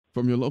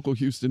From your local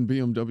Houston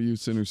BMW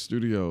Center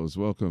studios,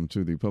 welcome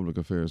to the Public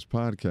Affairs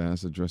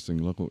Podcast, addressing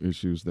local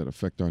issues that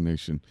affect our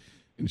nation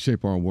and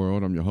shape our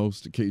world. I'm your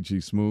host,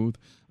 KG Smooth.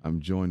 I'm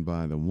joined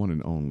by the one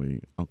and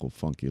only Uncle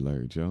Funky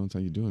Larry Jones.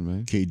 How you doing,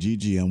 man?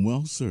 KGG, I'm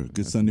well, sir.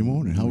 Good Sunday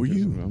morning. How are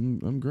you?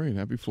 I'm great.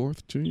 Happy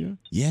 4th to you.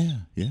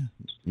 Yeah.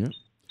 Yep.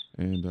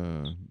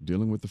 And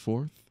dealing with the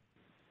 4th.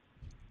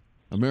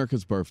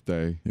 America's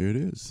birthday. Here it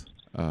is.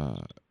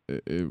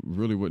 It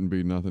really wouldn't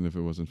be nothing if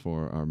it wasn't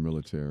for our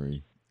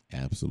military.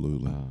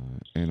 Absolutely.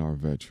 And our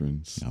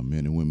veterans. Our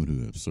men and women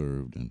who have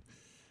served. And,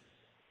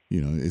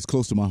 you know, it's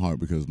close to my heart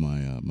because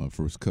my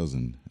first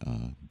cousin,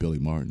 Billy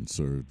Martin,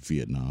 served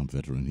Vietnam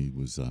veteran. He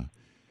was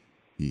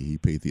he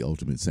paid the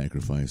ultimate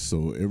sacrifice.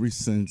 So ever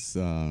since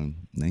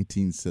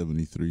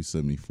 1973,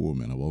 74,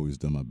 man, I've always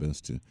done my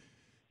best to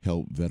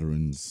help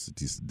veterans,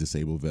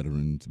 disabled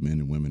veterans, men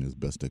and women as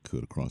best I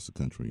could across the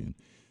country. And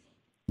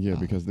yeah,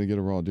 because they get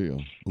a raw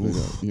deal.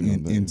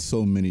 In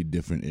so many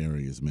different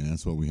areas, man.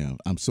 That's what we have.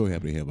 I'm so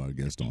happy to have our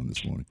guest on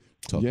this morning.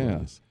 Talk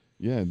about this.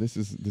 Yeah, this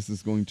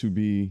is going to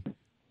be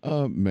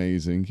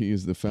amazing. He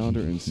is the founder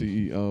and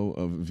CEO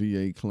of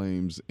VA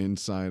Claims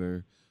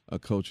Insider, a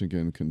coaching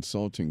and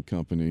consulting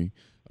company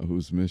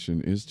whose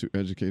mission is to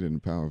educate and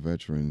empower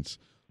veterans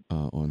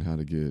on how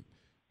to get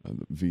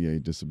VA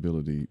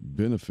disability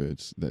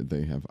benefits that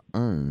they have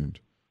earned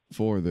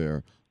for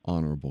their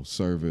honorable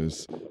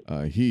service.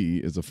 He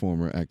is a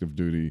former active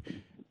duty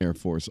Air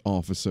Force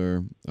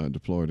officer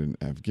deployed in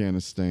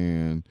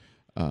Afghanistan,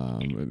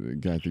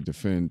 got the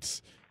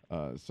Defense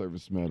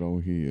Service Medal.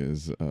 He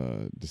is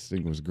a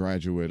distinguished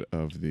graduate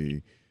of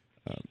the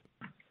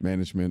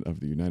management of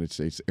the United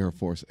States Air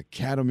Force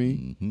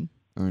Academy,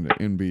 earned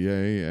an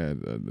MBA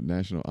at the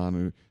National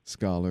Honor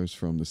Scholars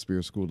from the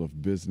Spear School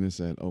of Business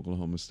at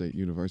Oklahoma State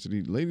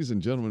University. Ladies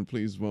and gentlemen,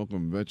 please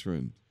welcome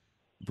veteran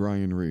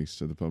Brian Reese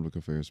to the Public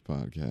Affairs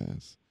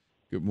Podcast.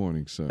 Good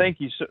morning, sir. Thank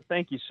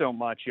you so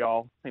much,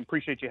 y'all. I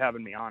appreciate you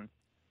having me on.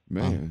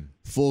 Man,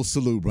 full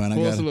salute, Brian.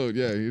 Full salute.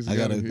 Yeah, he's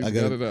got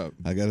it up.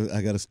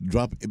 I got to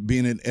drop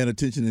being at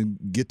attention and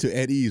get to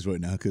at ease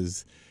right now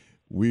because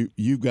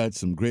you've got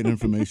some great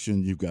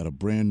information. You've got a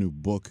brand new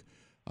book.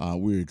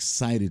 We're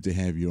excited to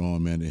have you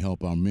on, man, to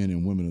help our men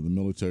and women of the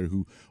military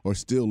who are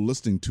still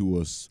listening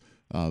to us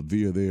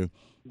via their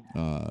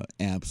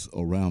apps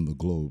around the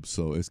globe.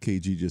 So as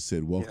KG just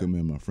said, welcome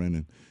in, my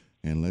friend,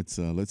 and let's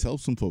help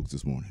some folks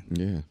this morning.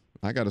 Yeah,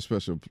 I got a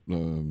special.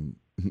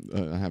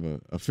 I have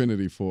an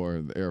affinity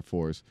for the Air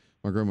Force.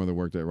 My grandmother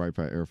worked at Wright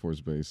Pat Air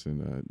Force Base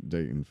in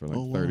Dayton for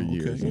 30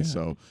 years, and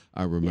so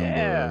I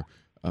remember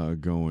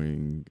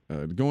going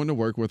to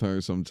work with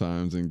her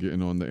sometimes and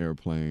getting on the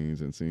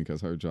airplanes and seeing,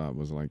 because her job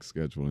was like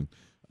scheduling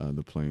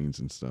the planes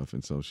and stuff,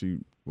 and so she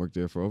worked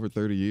there for over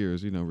 30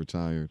 years.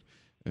 Retired,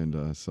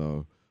 and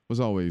so was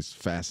always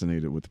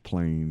fascinated with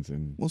planes.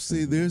 And well,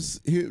 see,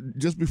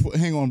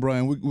 hang on,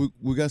 Brian.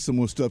 We got some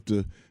more stuff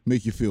to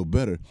make you feel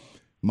better.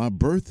 My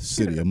birth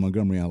city of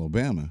Montgomery,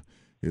 Alabama,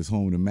 is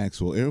home to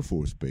Maxwell Air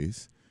Force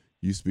Base.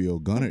 Used to be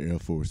O'Gunner Air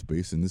Force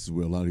Base, and this is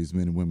where a lot of these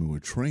men and women were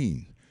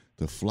trained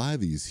to fly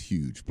these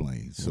huge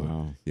planes.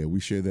 So, yeah, we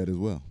share that as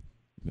well.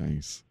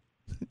 Nice.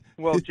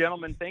 Well,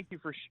 gentlemen, thank you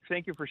for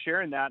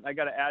sharing that. I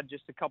got to add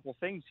just a couple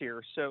things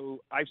here.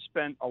 So, I've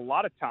spent a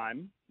lot of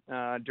time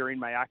during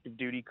my active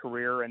duty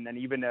career, and then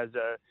even as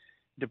a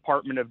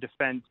Department of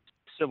Defense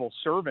civil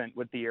servant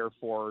with the Air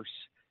Force,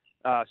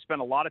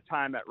 spent a lot of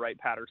time at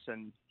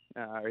Wright-Patterson.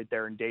 Right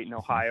there in Dayton,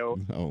 Ohio.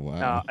 Oh,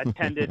 wow.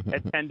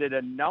 Attended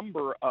a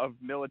number of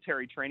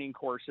military training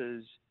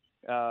courses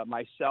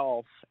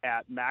myself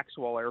at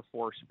Maxwell Air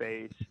Force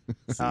Base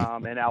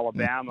in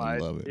Alabama. I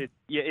love it.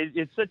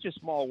 It's such a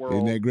small world.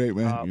 Isn't that great,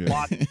 man?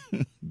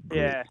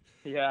 Yeah.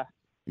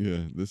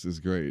 Yeah, this is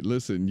great.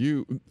 Listen,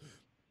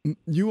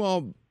 you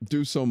all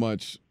do so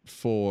much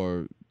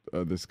for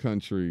this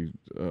country,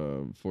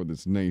 for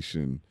this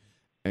nation,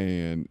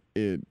 and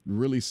it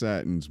really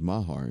saddens my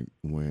heart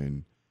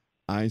when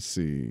I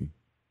see,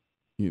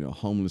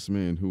 homeless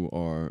men who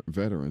are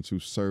veterans who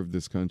served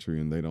this country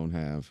and they don't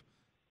have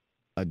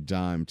a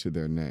dime to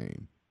their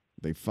name.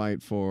 They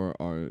fight for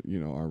our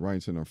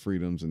rights and our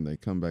freedoms, and they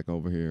come back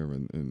over here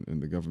and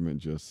the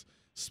government just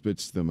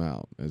spits them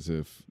out as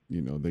if,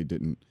 they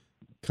didn't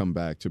come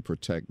back to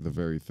protect the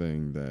very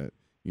thing that,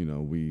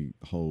 we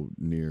hold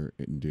near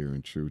and dear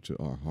and true to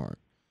our heart.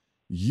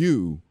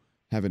 You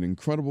have an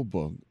incredible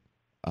book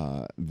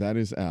that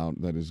is out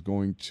that is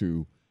going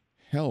to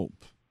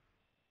help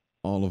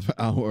all of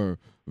our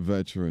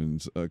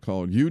veterans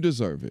called You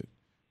Deserve It,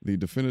 the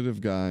definitive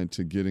guide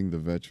to getting the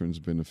veterans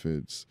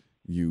benefits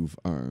you've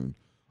earned.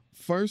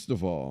 First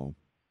of all,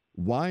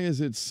 why is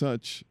it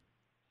such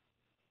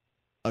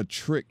a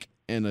trick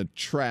and a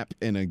trap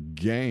and a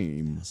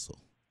game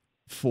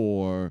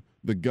for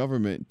the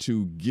government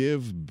to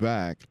give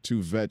back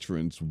to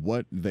veterans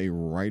what they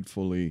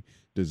rightfully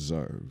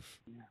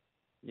deserve?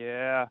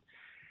 Yeah.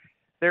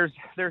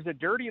 There's a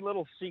dirty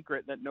little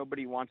secret that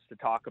nobody wants to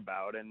talk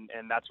about, and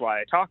that's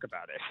why I talk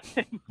about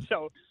it.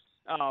 So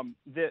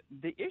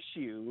the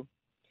issue,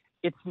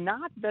 it's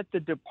not that the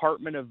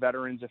Department of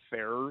Veterans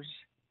Affairs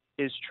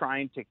is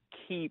trying to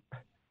keep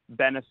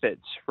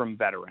benefits from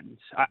veterans.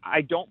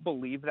 I don't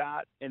believe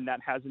that, and that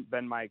hasn't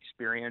been my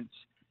experience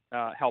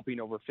helping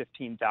over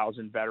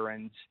 15,000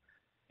 veterans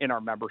in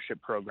our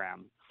membership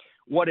program.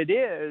 What it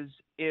is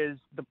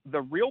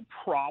the real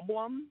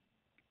problem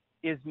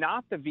is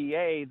not the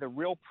VA. The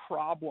real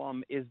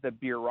problem is the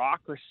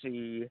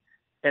bureaucracy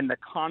and the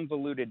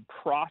convoluted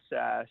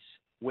process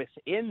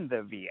within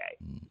the VA.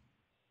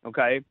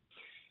 Okay?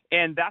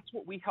 And that's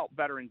what we help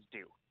veterans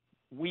do.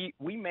 We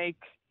make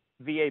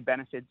VA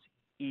benefits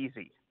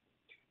easy.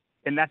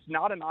 And that's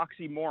not an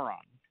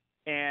oxymoron.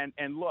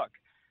 And look,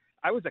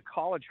 I was a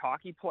college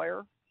hockey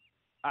player.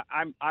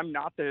 I'm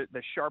not the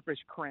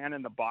sharpest crayon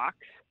in the box.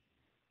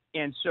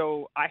 And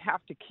so I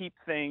have to keep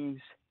things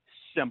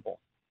simple.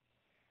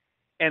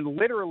 And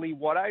literally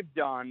what I've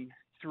done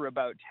through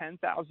about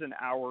 10,000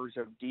 hours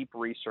of deep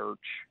research,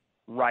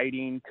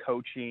 writing,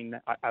 coaching,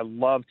 I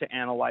love to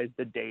analyze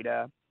the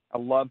data. I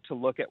love to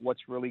look at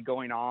what's really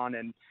going on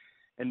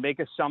and make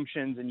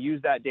assumptions and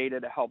use that data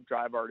to help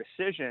drive our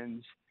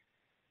decisions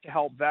to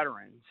help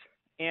veterans.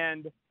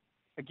 And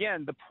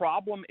again, the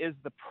problem is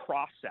the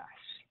process.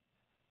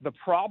 The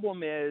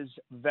problem is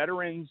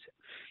veterans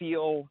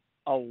feel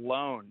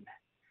alone.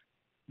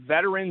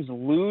 Veterans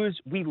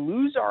we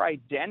lose our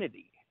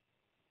identity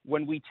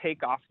when we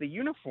take off the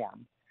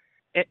uniform.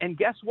 And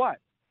guess what?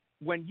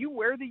 When you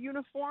wear the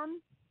uniform,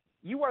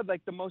 you are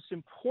like the most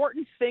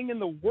important thing in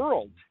the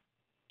world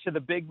to the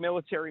big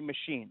military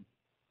machine.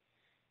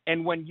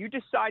 And when you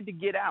decide to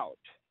get out,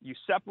 you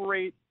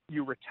separate,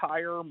 you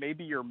retire,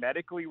 maybe you're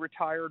medically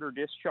retired or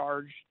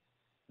discharged,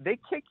 they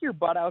kick your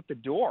butt out the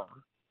door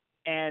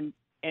and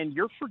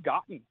you're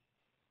forgotten.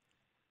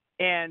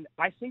 And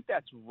I think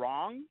that's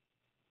wrong.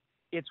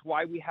 It's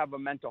why we have a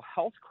mental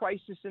health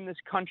crisis in this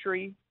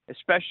country,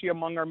 especially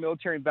among our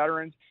military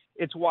veterans.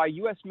 It's why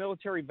U.S.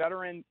 military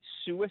veteran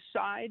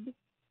suicide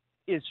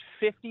is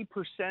 50%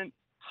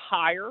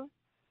 higher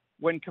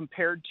when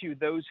compared to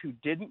those who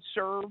didn't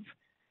serve.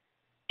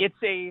 It's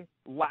a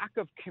lack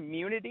of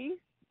community.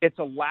 It's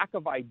a lack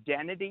of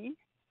identity.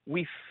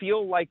 We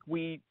feel like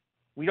we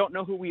don't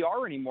know who we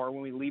are anymore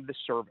when we leave the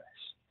service.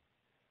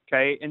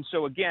 Okay. And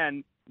so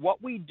again,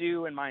 what we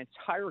do, and my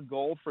entire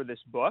goal for this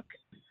book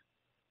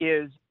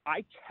is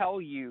I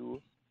tell you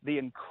the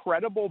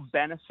incredible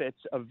benefits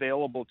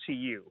available to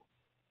you,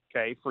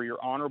 okay, for your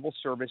honorable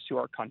service to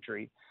our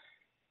country.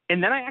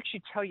 And then I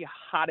actually tell you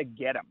how to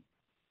get them.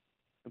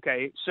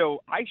 Okay.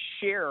 So I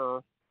share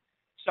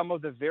some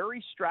of the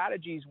very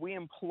strategies we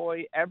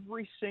employ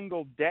every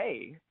single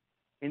day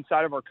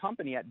inside of our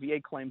company at VA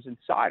Claims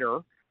Insider.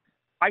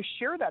 I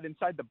share that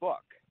inside the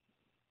book.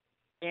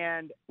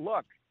 And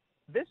look,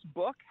 this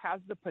book has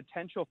the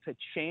potential to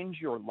change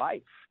your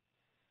life.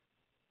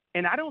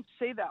 And I don't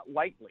say that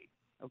lightly.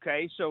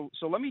 Okay. So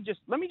let me just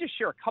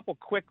share a couple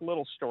quick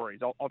little stories.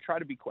 I'll try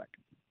to be quick.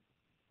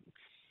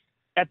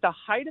 At the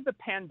height of the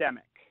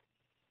pandemic,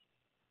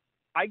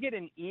 I get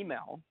an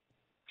email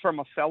from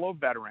a fellow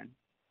veteran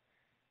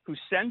who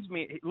sends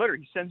me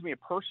a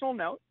personal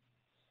note.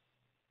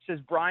 Says,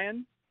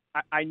 Brian,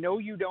 I know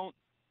you don't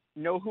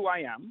know who I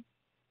am,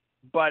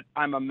 but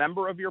I'm a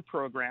member of your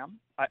program.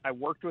 I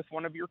worked with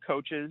one of your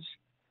coaches.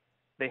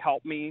 They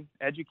helped me,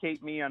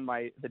 educate me on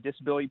the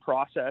disability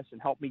process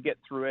and help me get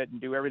through it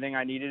and do everything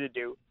I needed to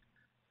do.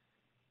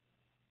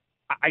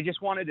 I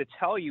just wanted to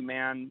tell you,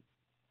 man,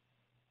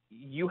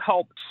 you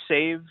helped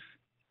save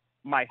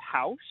my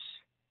house.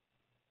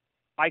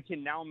 I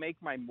can now make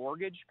my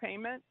mortgage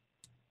payment,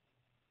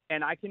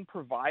 and I can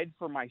provide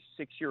for my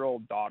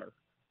 6-year-old daughter.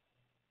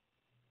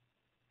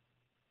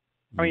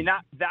 I mean,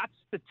 that's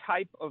the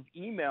type of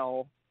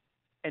email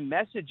and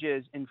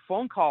messages and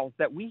phone calls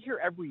that we hear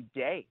every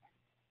day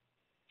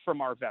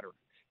from our veterans.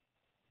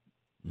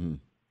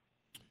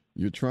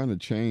 You're trying to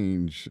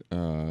change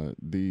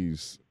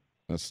these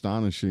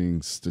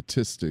astonishing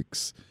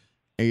statistics.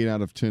 8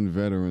 out of 10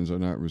 veterans are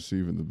not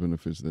receiving the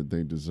benefits that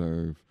they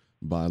deserve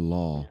by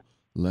law.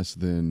 Less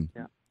than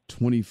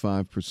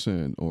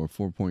 25%, or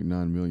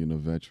 4.9 million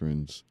of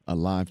veterans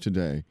alive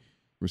today,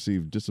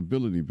 receive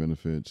disability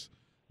benefits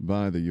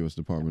by the U.S.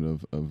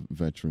 Department of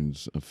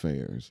Veterans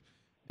Affairs.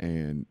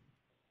 And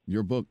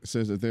your book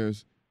says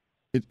that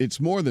it's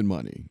more than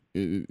money.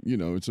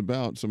 It's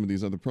about some of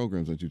these other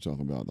programs that you talk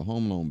about, the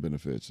home loan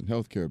benefits and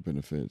healthcare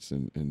benefits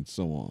and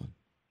so on.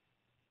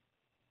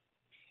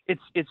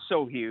 It's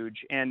so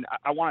huge. And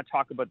I want to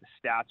talk about the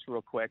stats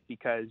real quick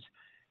because,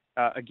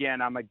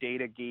 again, I'm a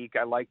data geek.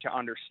 I like to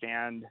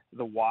understand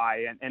the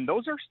why. And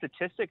those are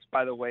statistics,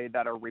 by the way,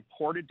 that are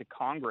reported to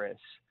Congress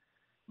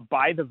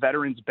by the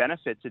Veterans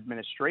Benefits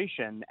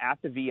Administration at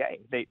the VA.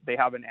 They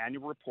have an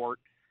annual report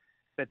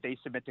that they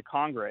submit to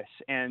Congress.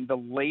 And the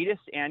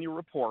latest annual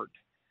report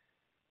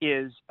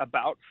is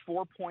about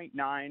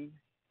 4.9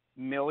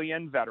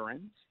 million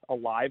veterans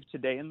alive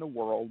today in the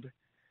world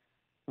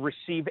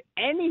receive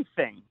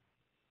anything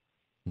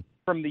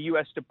from the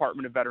U.S.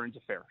 Department of Veterans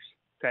Affairs.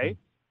 Okay.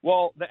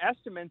 Well, the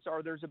estimates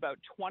are there's about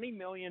 20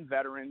 million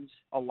veterans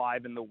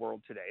alive in the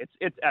world today.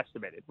 It's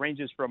estimated,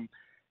 ranges from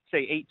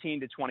say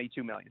 18 to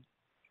 22 million.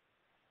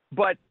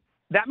 But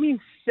That means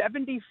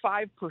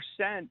 75%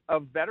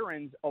 of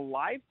veterans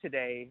alive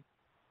today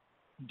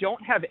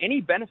don't have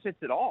any benefits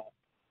at all.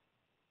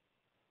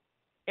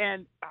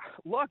 And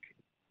look,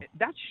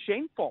 that's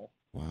shameful.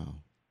 Wow.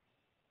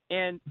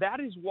 And that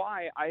is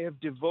why I have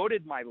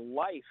devoted my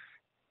life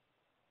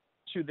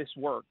to this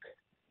work.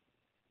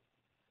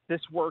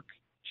 This work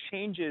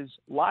changes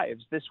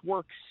lives. This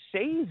work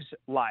saves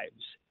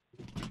lives.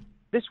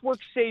 This work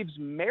saves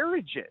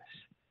marriages.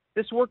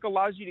 This work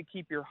allows you to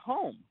keep your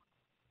home.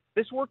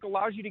 This work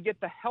allows you to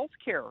get the health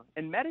care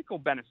and medical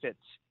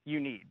benefits you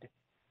need.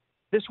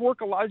 This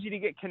work allows you to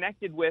get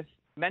connected with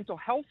mental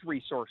health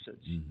resources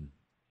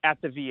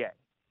at the VA.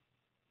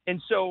 And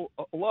so,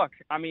 look,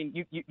 I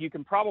mean, you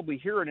can probably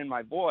hear it in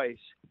my voice.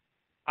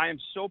 I am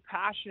so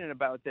passionate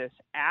about this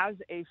as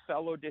a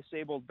fellow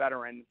disabled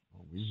veteran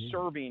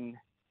serving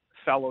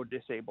fellow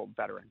disabled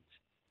veterans.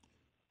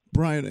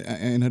 Brian,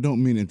 and I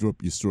don't mean to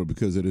interrupt your story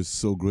because it is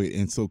so great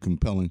and so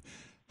compelling.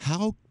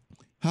 How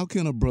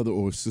can a brother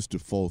or a sister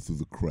fall through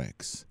the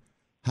cracks?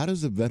 How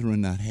does a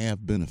veteran not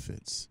have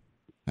benefits?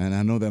 And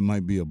I know that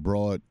might be a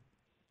broad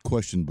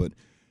question, but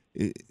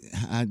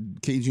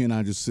KG and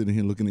I just sitting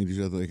here looking at each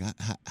other like,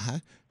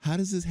 how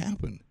does this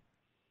happen?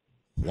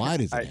 Why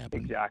does it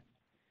happen?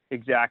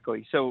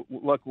 Exactly. So,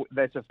 look,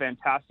 that's a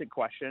fantastic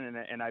question,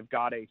 and I've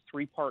got a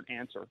three-part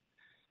answer.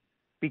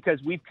 Because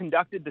we've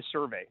conducted the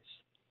surveys.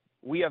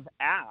 We have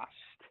asked,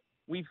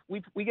 we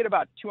get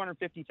about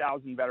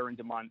 250,000 veterans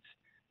a month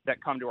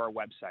that come to our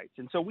websites.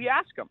 And so we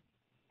ask them,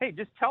 hey,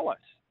 just tell us,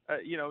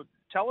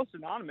 tell us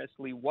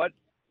anonymously what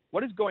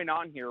is going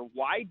on here.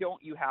 Why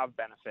don't you have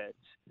benefits?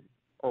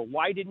 Or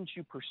why didn't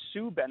you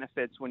pursue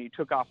benefits when you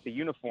took off the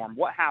uniform?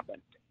 What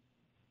happened?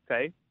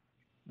 Okay.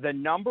 The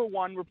number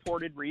one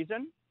reported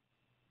reason,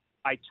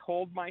 I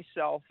told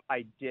myself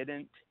I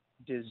didn't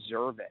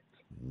deserve it.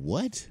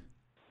 What?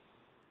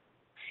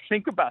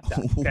 Think about that,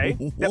 okay?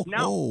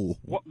 Now,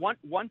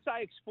 once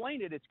I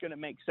explain it, it's going to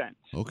make sense.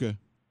 Okay.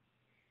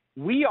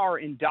 We are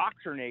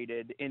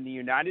indoctrinated in the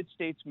United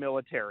States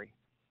military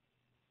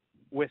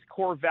with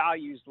core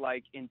values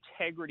like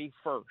integrity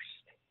first,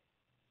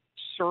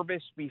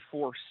 service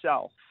before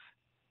self,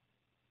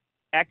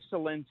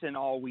 excellence in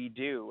all we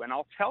do. And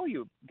I'll tell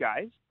you,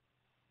 guys,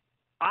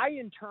 I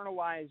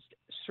internalized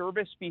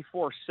service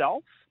before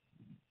self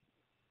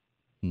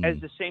as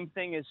the same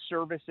thing as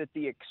service at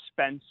the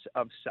expense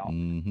of self.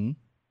 And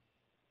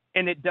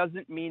it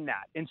doesn't mean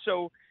that. And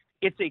so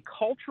it's a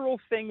cultural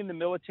thing in the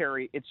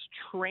military. It's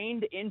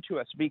trained into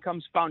us,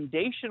 becomes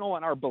foundational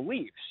in our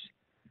beliefs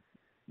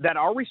that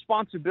our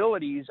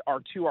responsibilities are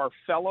to our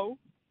fellow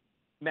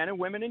men and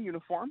women in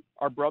uniform,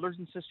 our brothers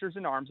and sisters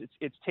in arms.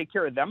 It's take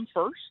care of them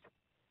first.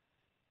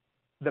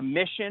 The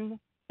mission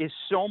is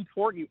so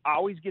important. You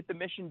always get the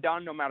mission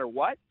done no matter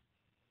what.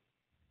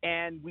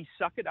 And we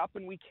suck it up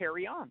and we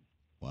carry on.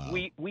 Wow.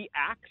 We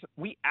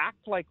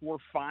act like we're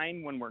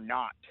fine when we're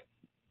not.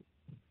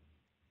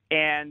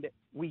 And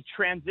we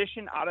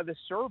transition out of the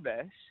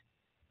service.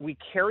 We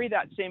carry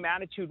that same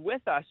attitude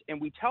with us,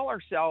 and we tell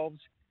ourselves,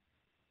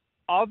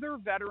 other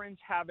veterans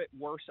have it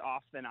worse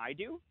off than I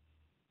do.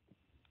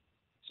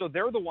 So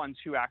they're the ones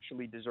who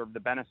actually deserve the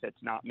benefits,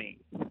 not me.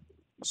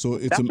 So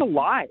that's a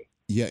lie.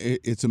 Yeah,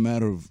 it's a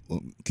matter of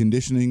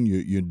conditioning.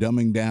 You're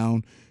dumbing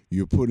down.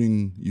 You're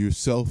putting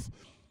yourself,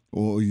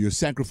 or you're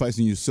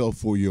sacrificing yourself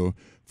for your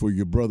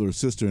brother or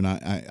sister, and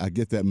I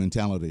get that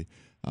mentality.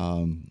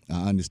 I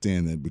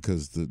understand that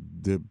because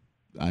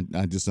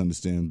I just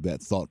understand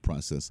that thought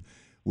process,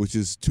 which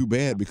is too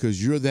bad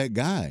because you're that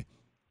guy.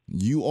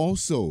 You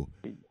also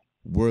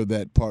were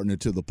that partner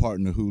to the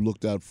partner who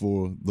looked out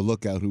for the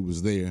lookout who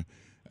was there.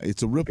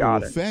 It's a ripple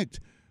effect,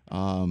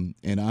 and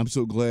I'm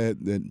so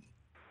glad that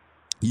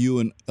you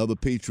and other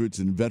patriots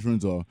and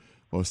veterans are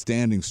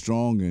standing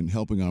strong and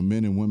helping our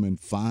men and women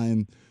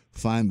find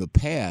the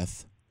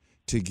path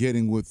to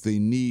getting what they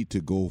need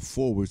to go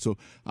forward. So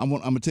I'm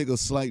going to take a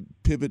slight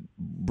pivot,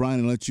 Brian,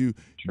 and let you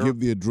give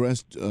the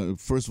address.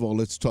 First of all,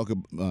 let's talk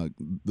about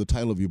the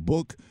title of your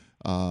book,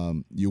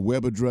 your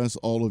web address,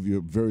 all of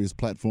your various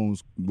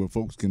platforms where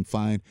folks can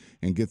find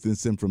and get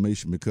this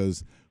information,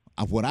 because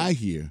of what I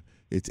hear,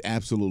 it's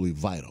absolutely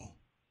vital.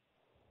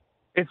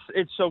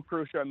 It's so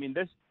crucial. I mean,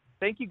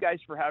 thank you guys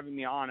for having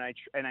me on,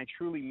 and I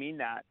truly mean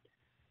that.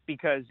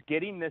 Because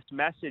getting this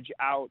message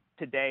out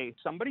today,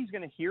 somebody's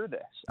going to hear this.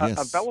 Yes.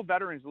 A fellow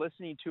veteran is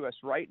listening to us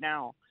right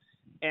now,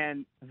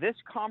 and this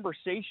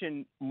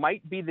conversation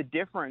might be the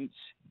difference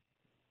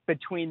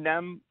between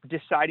them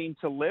deciding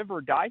to live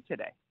or die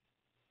today.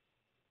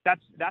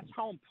 That's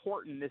how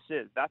important this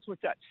is. That's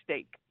what's at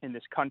stake in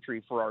this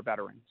country for our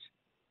veterans.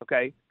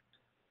 Okay,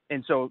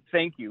 and so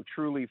thank you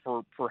truly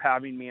for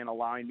having me and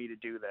allowing me to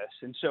do this.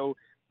 And so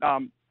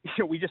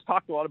we just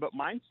talked a lot about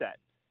mindset.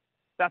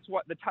 That's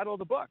what the title of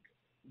the book.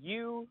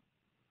 You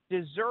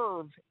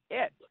deserve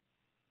it.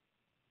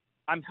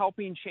 I'm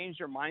helping change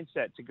your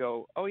mindset to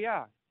go, oh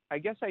yeah, I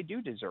guess I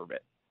do deserve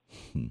it.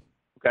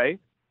 Okay?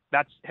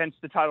 That's hence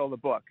the title of the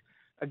book.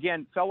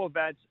 Again, fellow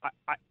vets,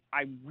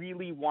 I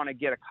really want to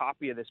get a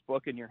copy of this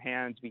book in your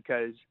hands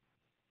because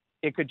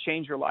it could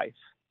change your life.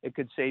 It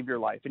could save your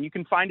life. And you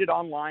can find it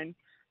online.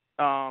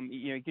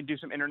 You can do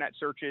some internet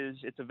searches.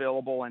 It's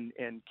available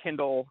in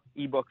Kindle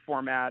ebook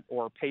format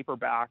or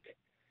paperback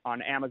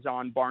on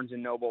Amazon, Barnes &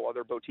 Noble,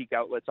 other boutique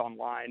outlets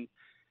online.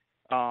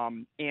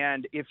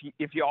 And if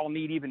you all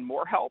need even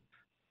more help,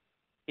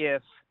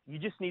 if you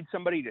just need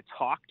somebody to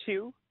talk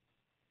to,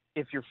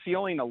 if you're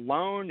feeling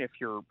alone, if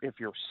you're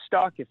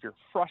stuck, if you're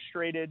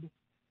frustrated,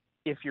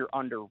 if you're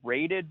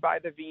underrated by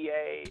the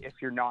VA, if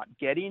you're not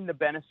getting the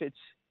benefits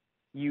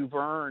you've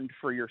earned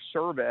for your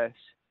service,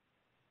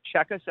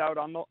 check us out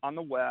on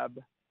the web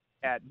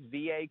at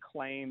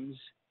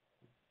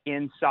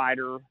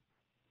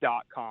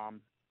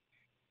vaclaimsinsider.com.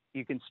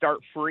 You can start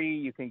free.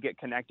 You can get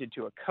connected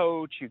to a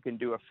coach. You can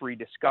do a free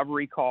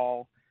discovery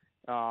call.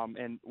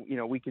 And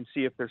we can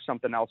see if there's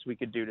something else we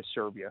could do to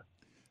serve you.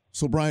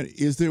 So, Brian,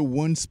 is there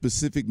one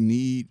specific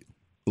need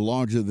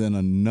larger than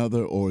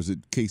another, or is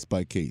it case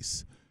by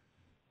case?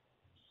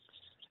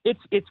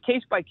 It's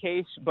case by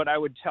case, but I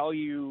would tell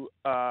you,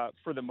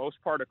 for the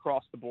most part,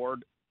 across the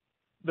board,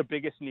 the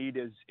biggest need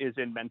is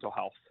in mental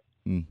health.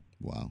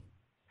 Wow.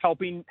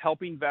 Helping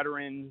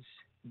veterans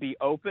be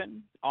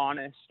open,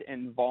 honest,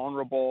 and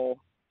vulnerable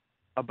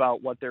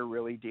about what they're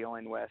really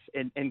dealing with.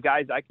 And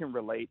guys, I can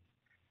relate.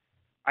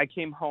 I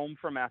came home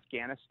from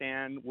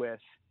Afghanistan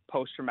with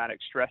post-traumatic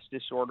stress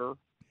disorder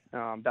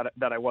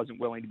that I wasn't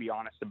willing to be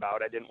honest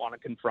about. I didn't want to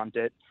confront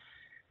it.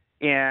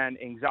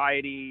 And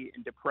anxiety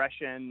and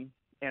depression.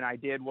 And I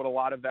did what a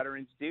lot of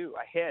veterans do.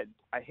 I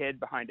hid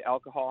behind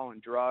alcohol and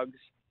drugs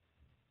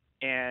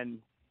and,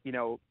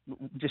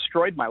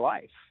 destroyed my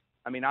life.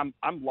 I mean, I'm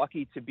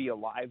lucky to be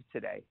alive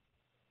today.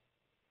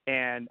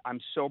 And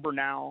I'm sober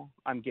now.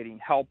 I'm getting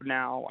help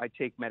now. I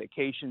take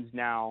medications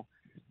now.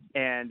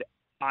 And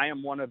I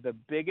am one of the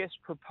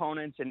biggest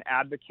proponents and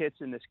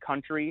advocates in this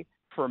country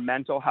for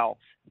mental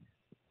health.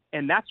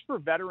 And that's for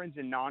veterans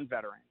and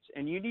non-veterans.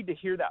 And you need to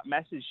hear that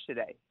message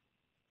today.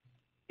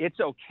 It's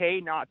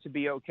okay not to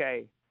be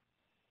okay.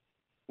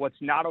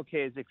 What's not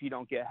okay is if you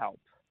don't get help.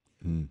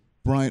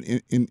 Brian,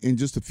 in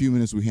just a few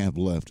minutes we have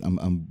left,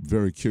 I'm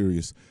very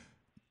curious.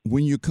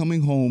 When you're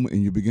coming home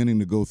and you're beginning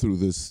to go through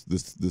this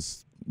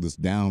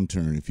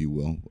downturn, if you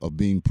will, of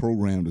being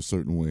programmed a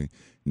certain way,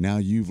 now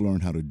you've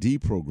learned how to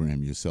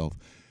deprogram yourself.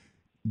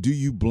 Do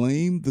you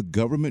blame the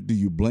government? Do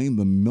you blame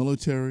the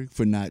military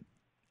for not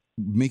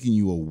making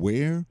you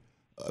aware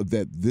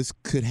that this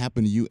could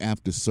happen to you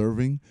after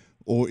serving?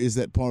 Or is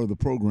that part of the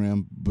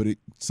program, but it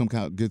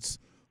somehow gets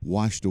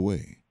washed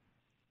away?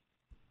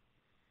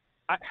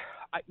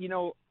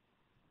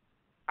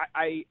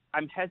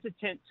 I'm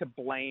hesitant to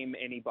blame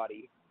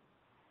anybody.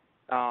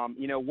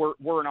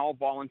 We're an all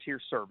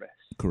volunteer service.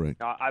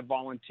 Correct. I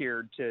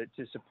volunteered to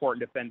support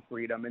and defend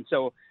freedom. And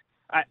so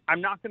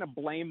I'm not going to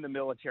blame the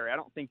military. I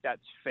don't think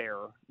that's fair.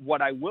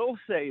 What I will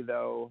say,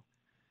 though,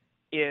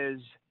 is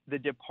the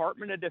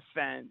Department of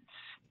Defense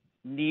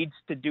needs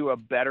to do a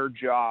better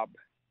job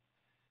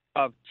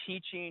of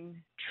teaching,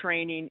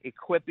 training,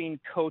 equipping,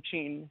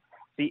 coaching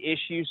the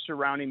issues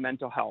surrounding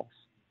mental health.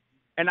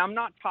 And I'm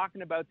not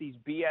talking about these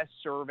BS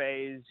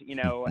surveys,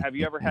 have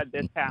you ever had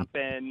this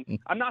happen?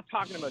 I'm not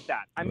talking about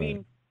that. I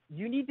mean,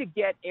 you need to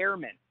get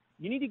airmen.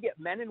 You need to get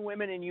men and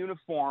women in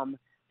uniform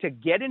to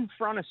get in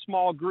front of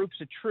small groups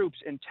of troops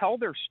and tell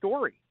their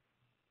story.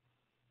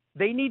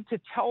 They need to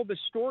tell the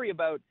story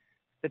about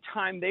the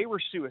time they were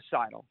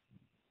suicidal.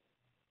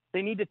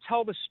 They need to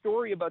tell the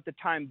story about the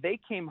time they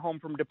came home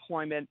from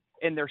deployment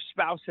and their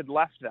spouse had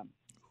left them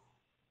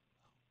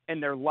and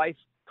their life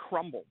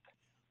crumbled.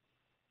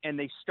 And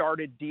they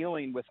started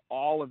dealing with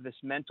all of this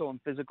mental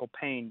and physical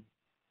pain.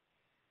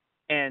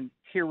 And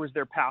here was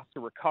their path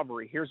to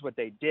recovery. Here's what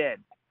they did.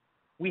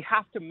 We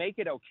have to make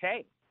it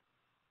okay.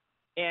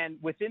 And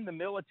within the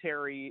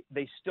military,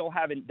 they still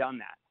haven't done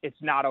that. It's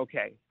not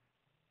okay.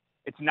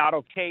 It's not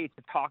okay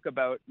to talk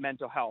about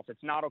mental health.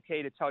 It's not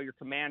okay to tell your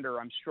commander,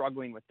 I'm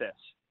struggling with this,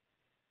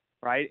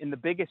 right? And the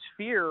biggest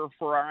fear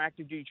for our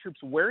active duty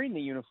troops wearing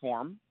the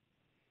uniform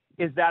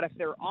is that if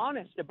they're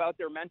honest about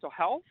their mental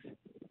health,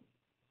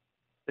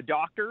 the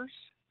doctors,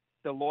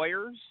 the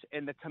lawyers,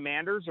 and the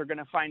commanders are going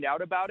to find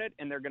out about it,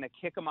 and they're going to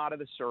kick them out of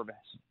the service.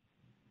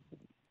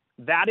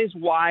 That is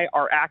why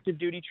our active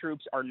duty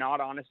troops are not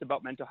honest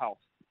about mental health.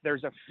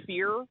 There's a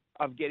fear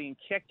of getting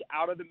kicked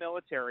out of the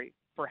military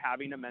for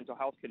having a mental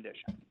health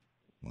condition.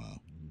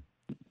 Wow.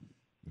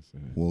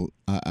 Well,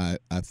 I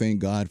thank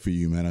God for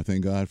you, man. I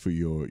thank God for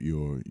your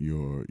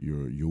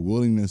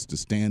willingness to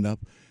stand up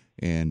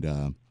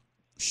and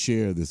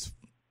share this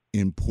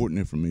important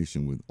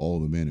information with all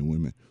the men and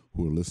women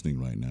who are listening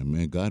right now.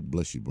 Man, God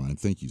bless you, Brian.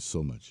 Thank you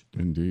so much.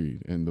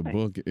 Indeed. And the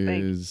book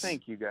is...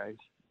 Thank you, guys.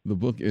 The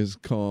book is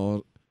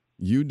called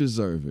You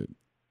Deserve It,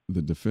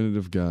 The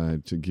Definitive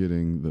Guide to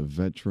Getting the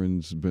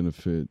Veterans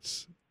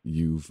Benefits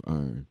You've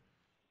Earned.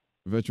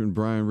 Veteran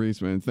Brian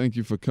Reese, man, thank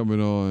you for coming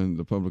on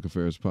the Public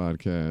Affairs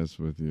Podcast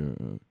with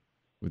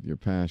your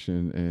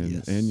passion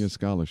and your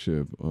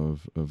scholarship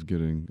of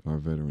getting our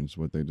veterans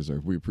what they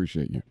deserve. We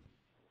appreciate you.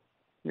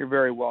 You're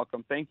very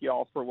welcome. Thank you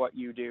all for what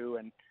you do,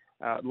 and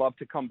love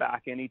to come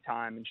back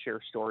anytime and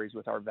share stories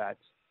with our vets.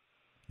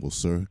 Well,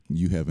 sir,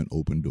 you have an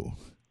open door.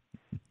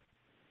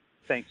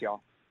 Thanks,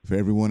 y'all. For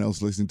everyone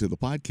else listening to the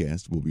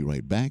podcast, we'll be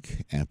right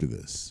back after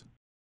this.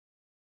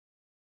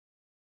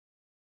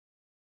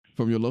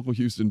 From your local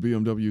Houston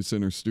BMW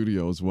Center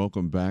studios,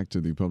 welcome back to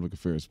the Public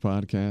Affairs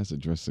Podcast,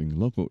 addressing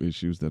local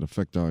issues that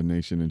affect our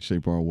nation and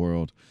shape our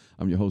world.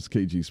 I'm your host,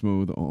 KG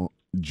Smooth,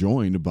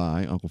 joined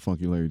by Uncle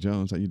Funky Larry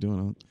Jones. How you doing,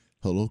 Uncle?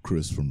 Hello,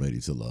 Chris from Ready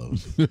to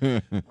Love.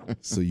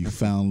 So you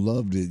found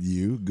love, did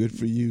you? Good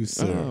for you,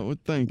 sir. Oh, well,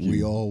 thank you.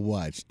 We all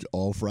watched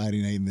all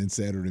Friday night and then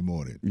Saturday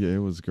morning. Yeah, it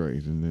was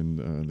great. And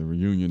then the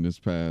reunion this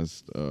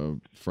past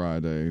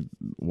Friday,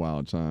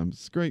 Wild Time.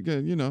 It's great.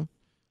 Good, you know.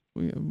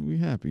 We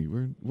happy.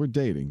 We're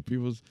dating.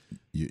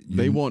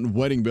 They want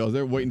wedding bells.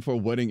 They're waiting for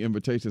wedding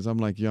invitations. I'm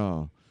like,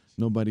 y'all,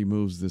 nobody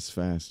moves this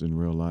fast in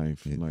real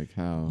life. Like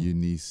how your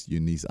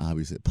niece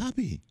Abby said,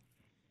 "Poppy,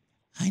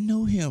 I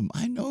know him,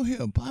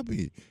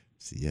 Poppy."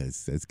 See,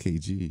 yes, that's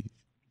KG.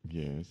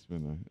 Yeah, it's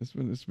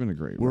been a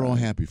great. We're ride. all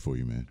happy for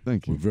you, man.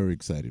 Thank you. We're very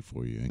excited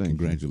for you, and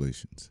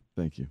congratulations.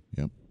 Thank you.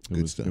 Yep,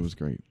 Good stuff. It was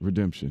great.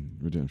 Redemption.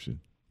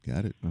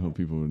 Got it. I hope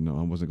people would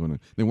know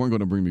they weren't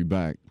going to bring me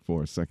back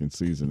for a second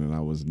season, and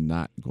I was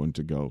not going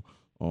to go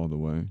all the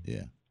way.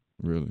 Yeah.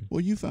 Really? Well,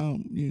 you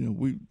found,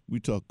 we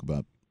talk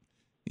about.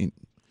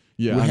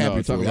 Yeah, we're I happy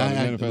know. for you.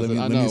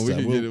 I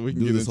know. We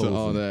can get into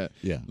all that.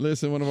 Yeah.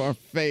 Listen, one of our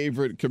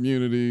favorite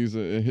communities,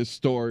 a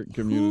historic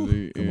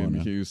community in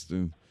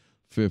Houston,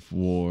 Fifth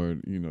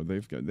Ward. You know,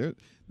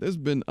 there's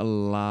been a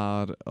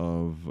lot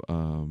of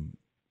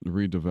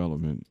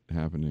redevelopment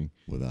happening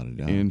without a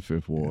doubt in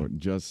Fifth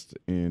Ward. Just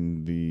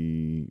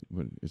in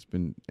it's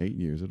been 8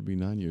 years. It'll be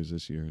 9 years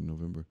this year in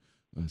November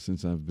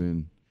since I've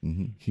been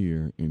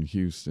here in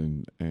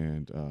Houston,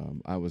 and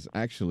I was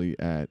actually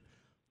at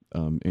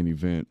an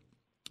event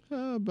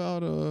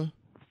about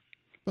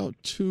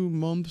 2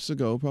 months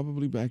ago,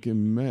 probably back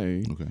in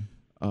May. Okay.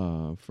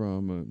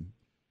 From a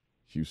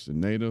Houston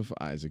native,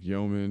 Isaac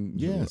Yeoman,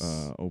 yes,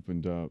 who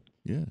opened up.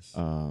 Yes.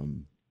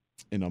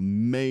 An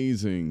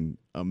amazing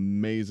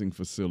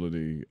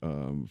facility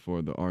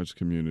for the arts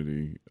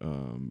community,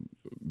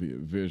 be it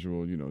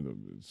visual, the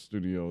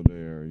studio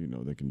there,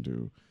 they can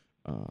do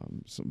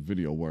some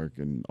video work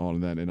and all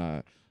of that. And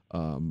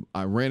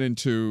I ran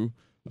into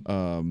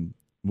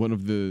one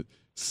of the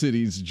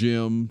city's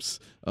gems,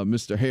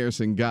 Mr.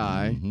 Harrison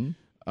Guy,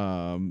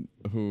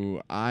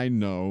 who I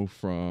know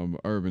from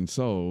Urban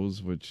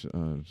Souls, which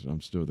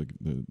I'm still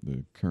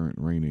the current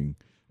reigning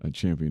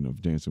champion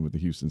of Dancing with the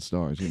Houston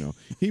Stars.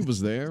 He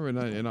was there,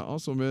 and I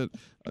also met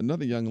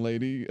another young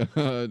lady,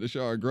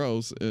 Deshara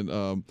Gross,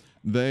 and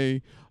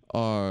they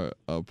are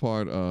a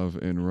part of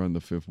and run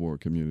the Fifth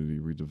Ward Community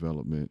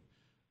Redevelopment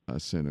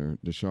Center.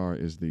 Deshara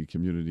is the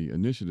Community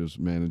Initiatives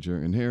Manager,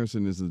 and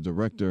Harrison is the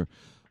Director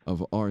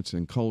of Arts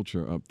and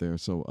Culture up there.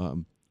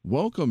 So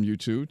welcome, you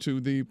two, to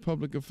the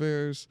Public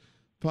Affairs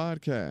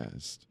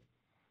Podcast.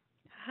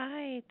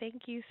 Hi,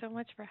 thank you so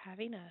much for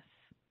having us.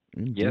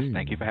 Indeed. Yes,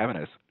 thank you for having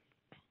us.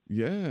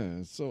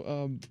 Yeah.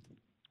 So,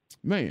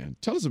 man,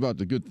 tell us about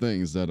the good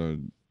things that are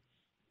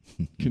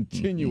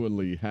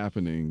continually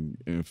happening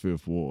in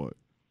Fifth Ward.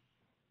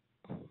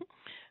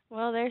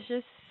 Well, there's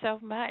just so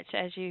much.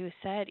 As you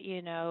said,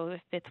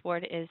 Fifth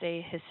Ward is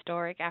a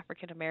historic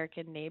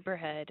African-American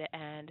neighborhood,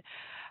 and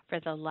for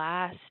the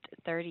last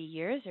 30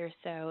 years or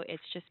so,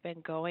 it's just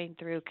been going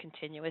through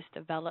continuous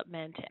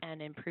development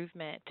and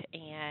improvement.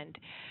 And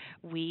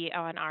we,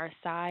 on our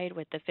side,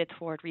 with the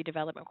Fifth Ward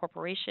Redevelopment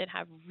Corporation,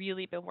 have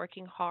really been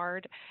working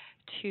hard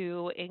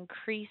to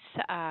increase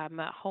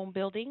home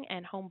building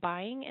and home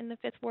buying in the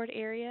Fifth Ward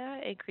area,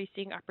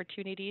 increasing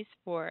opportunities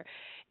for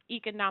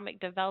economic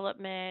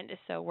development,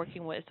 so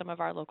working with some of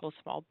our local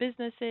small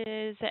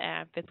businesses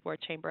and Fifth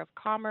Ward Chamber of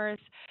Commerce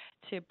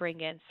to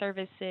bring in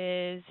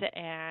services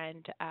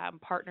and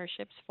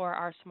partnerships for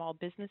our small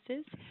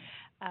businesses,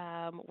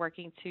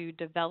 working to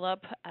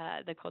develop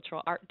the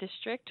Cultural Art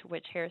District,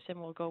 which Harrison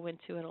will go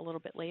into in a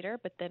little bit later,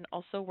 but then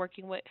also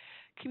working with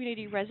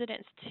community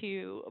residents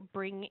to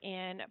bring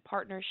in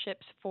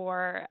partnerships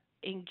for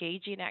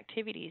engaging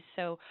activities.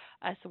 So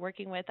us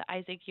working with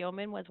Isaac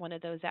Yeoman was one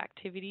of those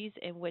activities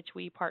in which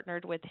we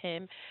partnered with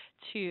him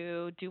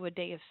to do a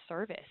day of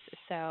service.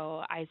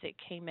 So Isaac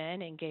came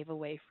in and gave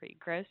away free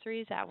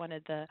groceries at one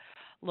of the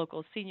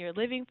local senior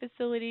living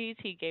facilities.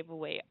 He gave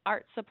away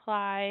art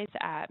supplies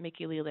at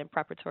Mickey Leland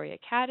Preparatory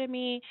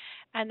Academy.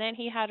 And then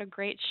he had a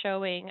great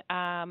showing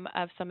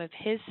of some of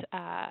his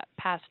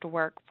past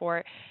work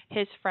for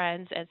his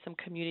friends and some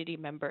community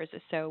members.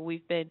 So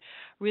we've been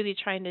really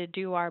trying to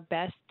do our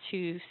best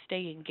to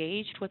stay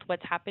engaged with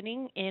what's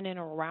happening in and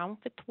around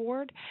Fifth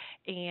Ward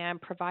and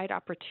provide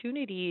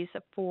opportunities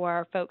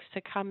for folks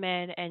to come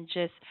in and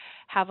just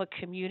have a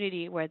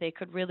community where they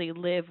could really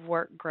live,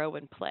 work, grow,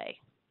 and play.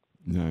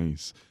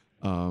 Nice.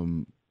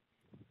 For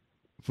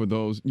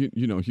those,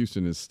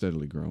 Houston is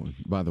steadily growing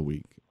by the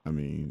week. I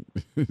mean,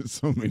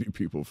 so many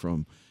people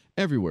from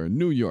everywhere,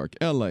 New York,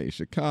 LA,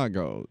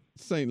 Chicago,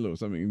 St.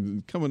 Louis,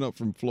 coming up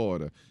from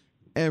Florida,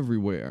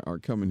 everywhere are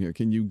coming here.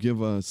 Can you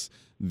give us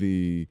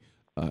the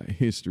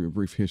a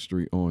brief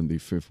history on the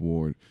Fifth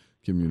Ward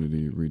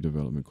Community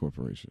Redevelopment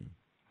Corporation?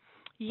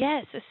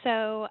 Yes,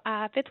 so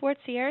Fifth Ward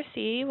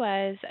CRC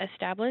was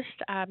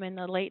established in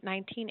the late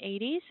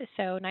 1980s,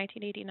 so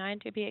 1989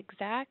 to be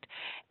exact,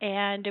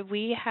 and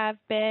we have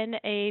been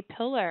a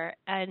pillar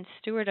and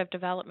steward of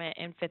development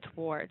in Fifth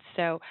Ward.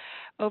 So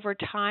over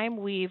time,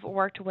 we've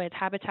worked with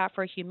Habitat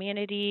for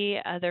Humanity,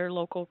 other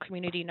local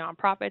community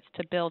nonprofits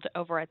to build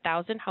over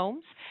 1,000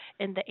 homes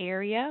in the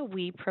area.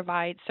 We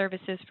provide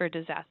services for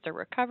disaster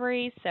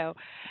recovery. So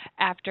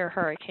after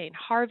Hurricane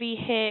Harvey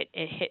hit,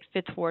 it hit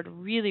Fifth Ward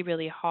really,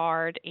 really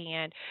hard,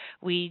 and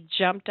we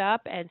jumped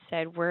up and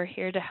said, we're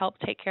here to help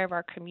take care of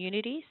our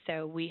community.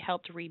 So we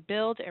helped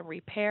rebuild and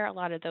repair a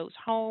lot of those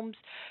homes,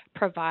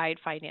 provide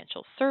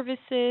financial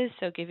services,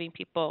 so giving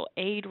people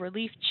aid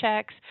relief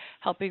checks,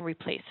 helping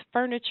replace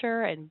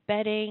furniture and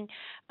bedding.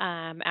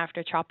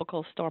 After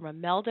Tropical Storm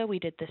Imelda, we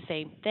did the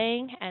same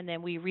thing, and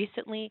then we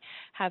recently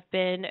have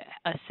been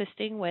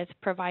assisting with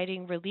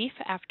providing relief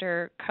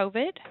after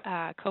COVID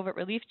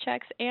relief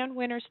checks, and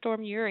Winter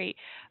Storm Uri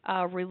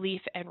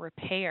relief and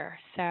repair.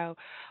 So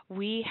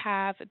we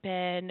have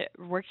been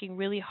working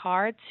really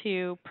hard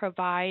to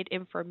provide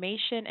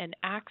information and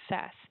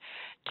access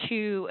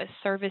to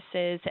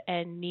services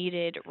and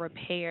needed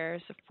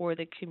repairs for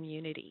the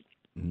community.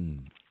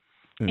 Mm.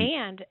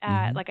 And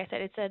Mhm. like I said,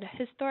 it's a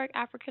historic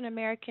African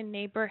American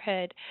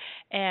neighborhood,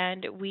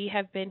 and we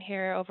have been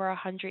here over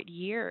 100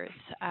 years.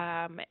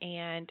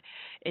 And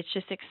it's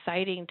just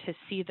exciting to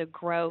see the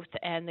growth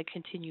and the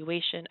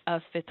continuation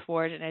of Fifth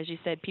Ward. And as you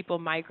said, people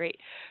migrate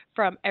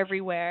from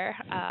everywhere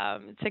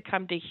to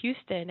come to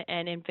Houston.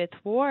 And in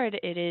Fifth Ward,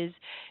 it is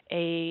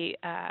a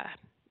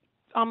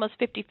almost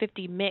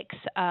 50-50 mix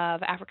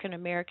of African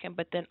American,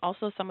 but then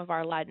also some of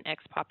our Latinx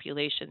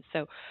population.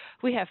 So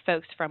we have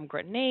folks from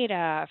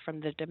Grenada,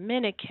 from the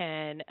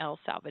Dominican, El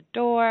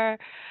Salvador,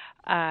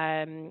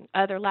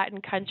 other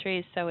Latin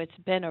countries. So it's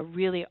been a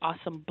really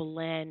awesome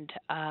blend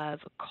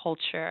of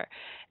culture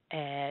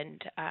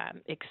and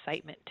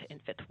excitement in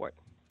Fifth Ward.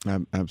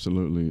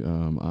 Absolutely.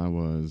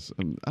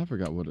 I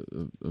forgot what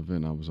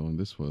event I was on.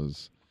 This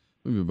was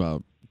maybe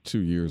about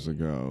 2 years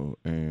ago,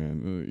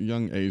 and a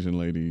young Asian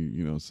lady,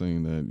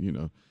 saying that,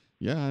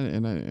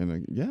 yeah,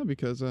 yeah,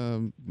 because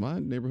my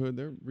neighborhood,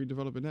 they're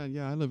redeveloping that.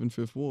 Yeah, I live in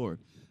Fifth Ward.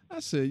 I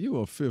said, you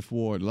a Fifth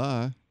Ward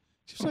lie.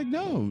 She's like,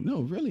 no,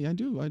 really, I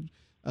do.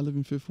 I live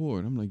in Fifth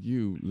Ward. I'm like,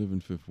 you live in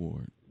Fifth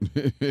Ward.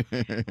 We And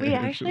she was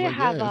actually like,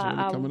 have yeah, it's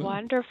really a coming up.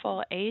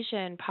 wonderful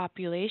Asian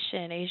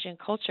population, Asian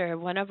culture.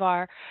 One of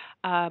our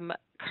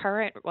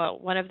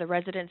one of the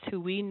residents who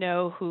we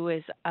know who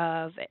is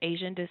of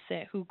Asian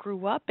descent, who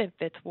grew up in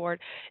Fifth Ward,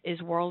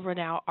 is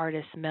world-renowned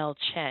artist Mel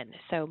Chen.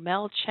 So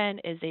Mel Chen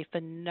is a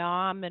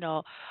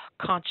phenomenal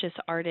conscious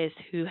artist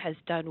who has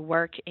done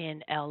work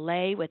in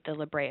L.A. with the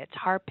La Brea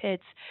Tar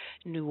Pits,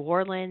 New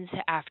Orleans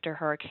after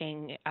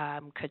Hurricane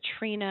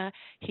Katrina.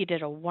 He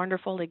did a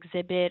wonderful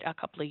exhibit a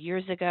couple of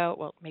years ago,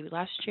 well, maybe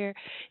last year,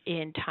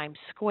 in Times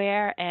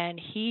Square, and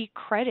he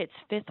credits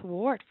Fifth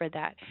Ward for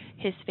that.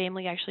 His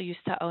family actually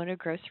used to own a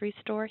grocery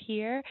store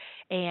here,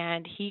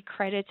 and he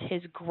credits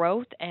his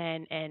growth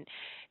and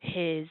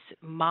his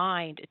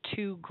mind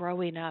to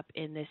growing up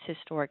in this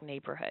historic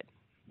neighborhood.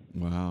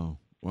 Wow.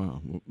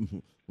 Wow.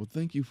 Well,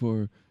 thank you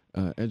for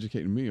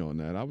educating me on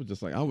that. I was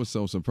just like, I was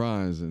so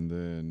surprised. And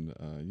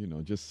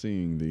then, just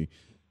seeing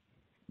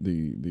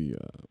the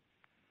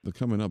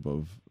coming up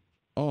of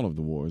all of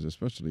the wards,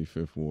 especially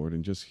Fifth Ward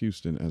and just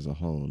Houston as a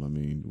whole. I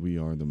mean, we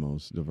are the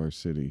most diverse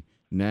city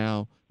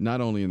now, not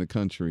only in the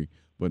country,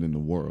 but in the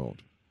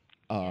world.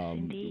 Yes,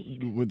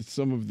 indeed. With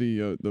some of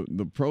the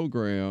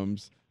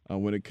programs,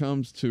 when it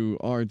comes to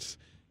arts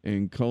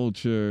and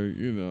culture,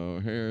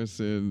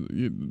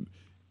 Harrison,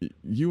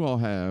 you all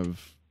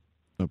have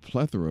a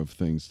plethora of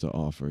things to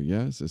offer,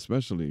 yes,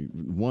 especially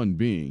one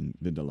being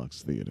the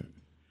Deluxe Theater.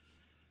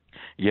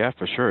 Yeah,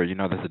 for sure. You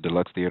know that the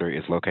Deluxe Theater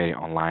is located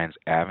on Lyons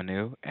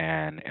Avenue,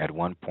 and at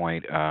one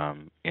point,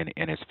 in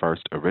its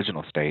first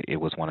original state, it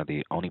was one of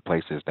the only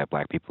places that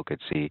Black people could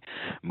see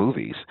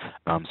movies.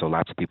 So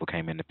lots of people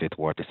came into Fifth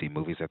Ward to see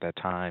movies at that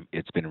time.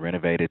 It's been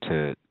renovated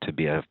to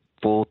be a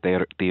full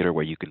theater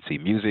where you can see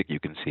music, you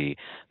can see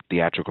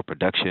theatrical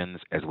productions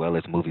as well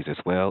as movies as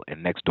well.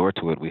 And next door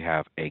to it, we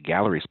have a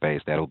gallery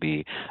space that'll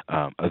be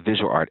a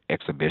visual art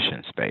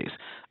exhibition space.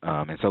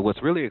 And so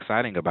what's really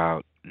exciting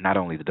about not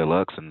only the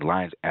Deluxe and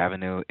Lyons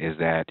Avenue is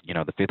that,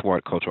 the Fifth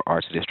Ward Cultural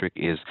Arts District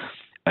is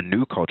a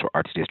new cultural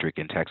arts district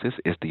in Texas.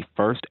 Is the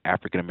first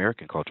African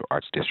American cultural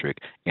arts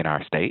district in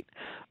our state,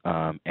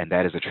 and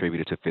that is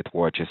attributed to Fifth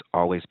Ward just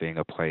always being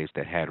a place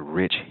that had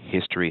rich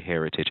history,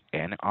 heritage,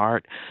 and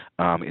art.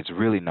 It's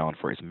really known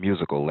for its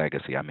musical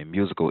legacy. I mean,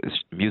 music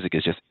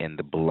is just in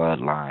the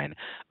bloodline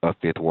of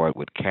Fifth Ward,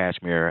 with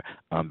Kashmir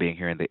being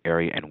here in the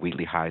area and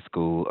Wheatley High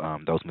School,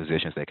 those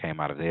musicians that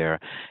came out of there.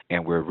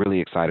 And we're really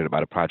excited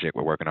about a project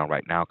we're working on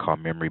right now called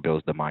Memory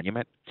Builds the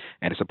Monument,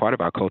 and it's a part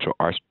of our cultural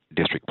arts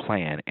district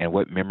plan. And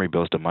what Memory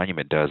Builds the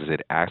Monument does is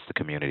it asks the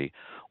community,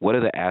 what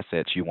are the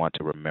assets you want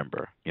to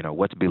remember?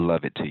 What's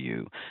beloved to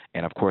you?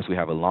 And of course, we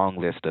have a long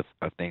list of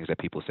things that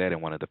people said,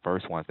 and one of the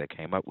first ones that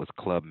came up was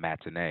Club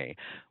Matinee,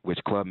 which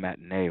Club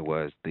Matinee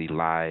was the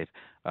live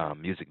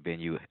music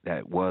venue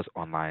that was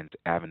on Lyons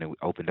Avenue,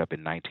 opened up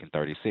in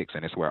 1936,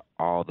 and it's where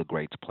all the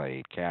greats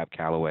played: Cab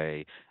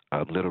Calloway,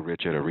 Little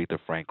Richard, Aretha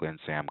Franklin,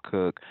 Sam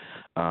Cooke.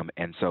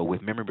 And so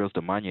with Memory Builds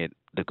the Monument,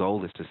 the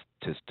goal is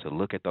to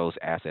look at those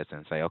assets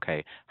and say,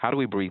 okay, how do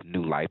we breathe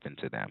new life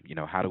into them?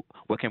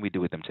 What can we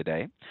do with them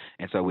today?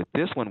 And so with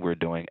this one, we're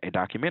doing a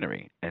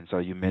documentary. And so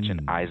you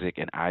mentioned Isaac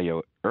and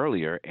Ayo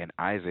earlier, and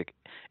Isaac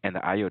and the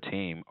Ayo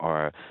team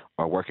are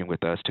working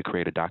with us to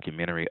create a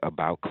documentary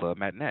about Club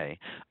Matinee.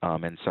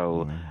 And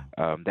so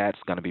that's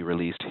going to be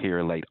released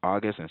here late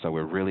August, and so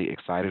we're really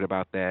excited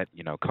about that.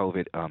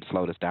 COVID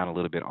slowed us down a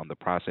little bit on the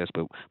process,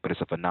 but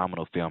it's a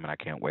phenomenal film, and I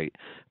can't wait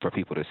for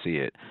people to see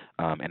it.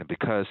 And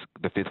because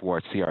the Fifth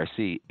Ward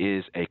CRC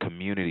is a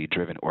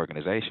community-driven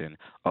organization,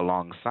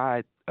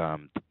 alongside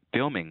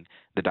filming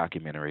the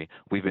documentary,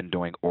 we've been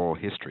doing oral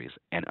histories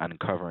and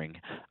uncovering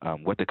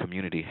what the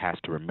community has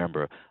to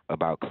remember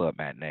about Club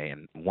Matinee.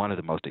 And one of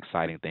the most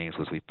exciting things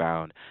was we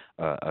found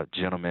a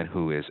gentleman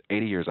who is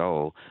 80 years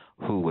old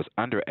who was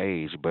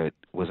underage but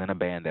was in a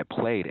band that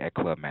played at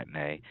Club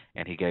Matinee,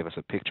 and he gave us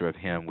a picture of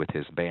him with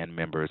his band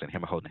members and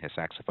him holding his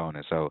saxophone.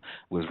 And so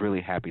was really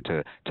happy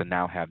to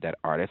now have that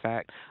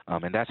artifact.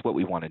 And that's what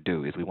we want to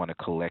do, is we want to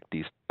collect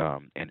these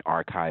and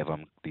archive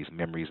them, these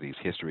memories, these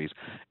histories,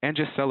 and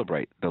just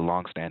celebrate the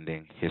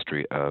longstanding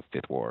history of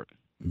Fifth Ward.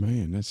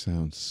 Man, that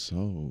sounds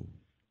so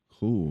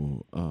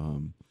cool.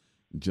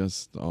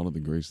 Just all of the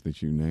greats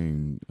that you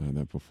named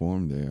that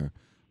performed there.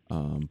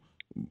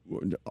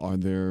 Are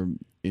there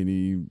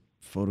any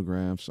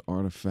photographs,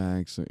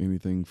 artifacts, or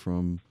anything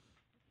from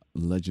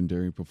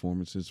legendary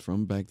performances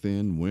from back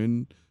then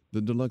when the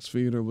Deluxe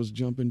Theater was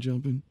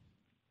jumping?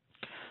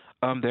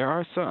 There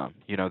are some.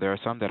 There are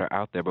some that are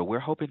out there, but we're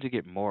hoping to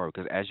get more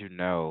because, as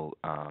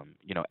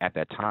at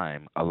that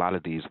time, a lot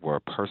of these were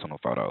personal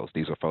photos.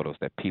 These are photos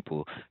that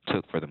people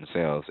took for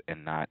themselves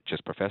and not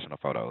just professional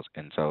photos.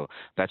 And so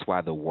that's why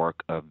the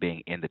work of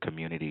being in the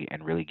community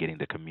and really getting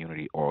the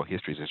community oral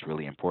histories is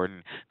really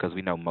important, because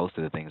we know most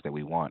of the things that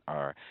we want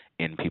are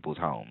in people's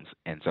homes.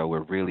 And so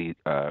we're really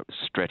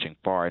stretching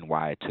far and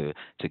wide to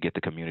get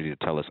the community to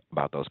tell us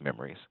about those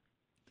memories.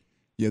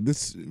 Yeah,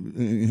 this,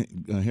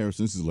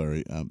 Harrison, this is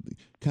Larry,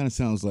 kind of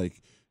sounds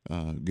like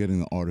getting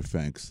the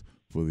artifacts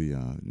for the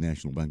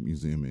National Black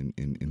Museum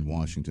in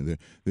Washington.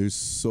 There's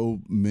so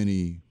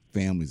many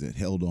families that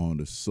held on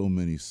to so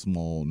many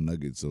small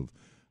nuggets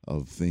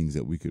of things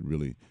that we could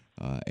really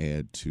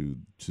add to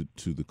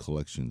the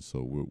collection.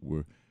 So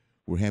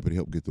we're happy to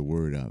help get the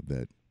word out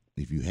that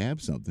if you have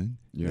something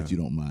that you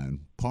don't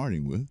mind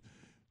parting with,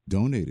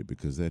 donate it,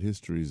 because that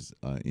history is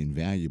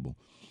invaluable.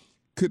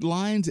 Could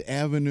Lyons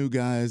Avenue,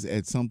 guys,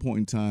 at some point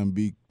in time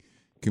be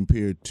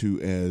compared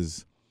to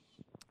as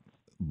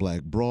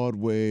Black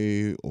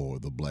Broadway or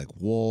the Black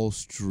Wall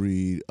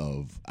Street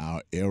of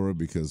our era?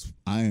 Because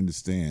I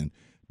understand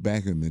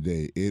back in the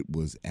day, it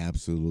was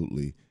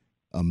absolutely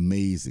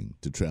amazing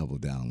to travel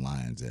down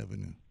Lyons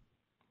Avenue.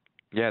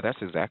 Yeah, that's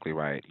exactly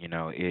right.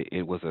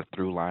 It was a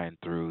through line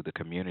through the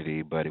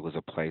community, but it was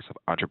a place of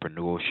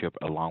entrepreneurship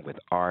along with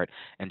art,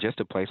 and just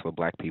a place where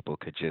Black people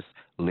could just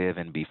live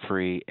and be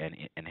free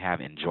and have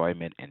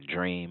enjoyment and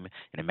dream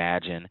and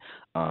imagine.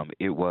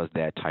 It was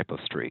that type of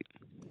street.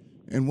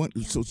 And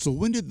so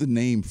when did the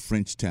name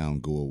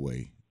Frenchtown go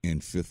away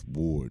and Fifth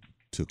Ward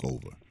took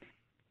over?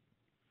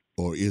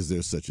 Or is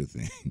there such a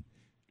thing?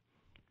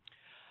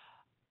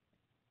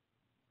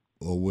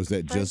 Or was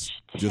that just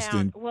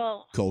in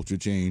culture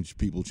change,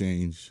 people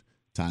change,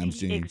 times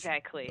change?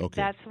 Exactly. Okay.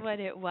 That's what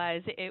it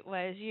was. It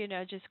was,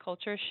 just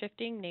culture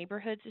shifting,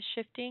 neighborhoods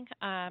shifting.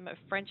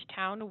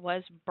 Frenchtown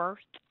was birthed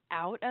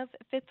out of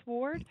Fifth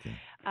Ward.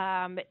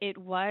 Okay. It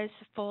was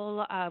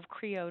full of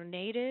Creole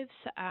natives,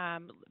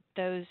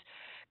 those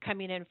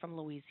coming in from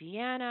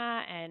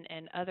Louisiana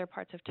and other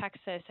parts of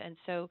Texas. And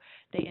so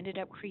they ended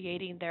up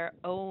creating their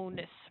own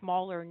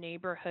smaller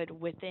neighborhood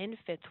within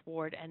Fifth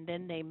Ward, and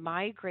then they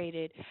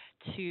migrated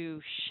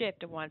to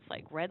shift once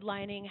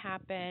redlining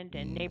happened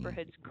and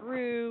neighborhoods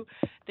grew,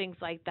 things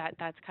like that.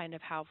 That's kind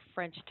of how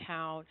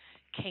Frenchtown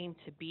came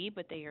to be,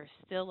 but they are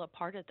still a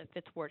part of the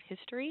Fifth Ward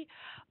history.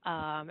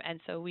 And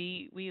so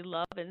we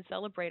love and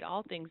celebrate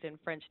all things in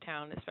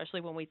Frenchtown,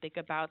 especially when we think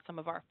about some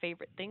of our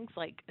favorite things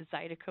like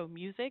Zydeco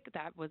music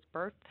that was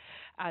birthed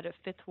out of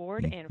Fifth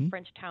Ward and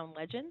Frenchtown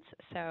legends.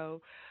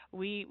 So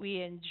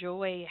we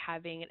enjoy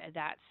having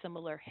that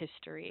similar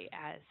history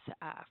as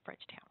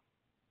Frenchtown.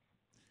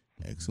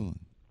 Excellent.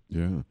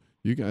 Yeah.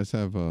 You guys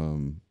have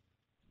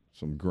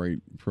some great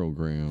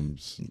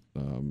programs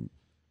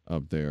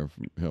up there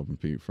from helping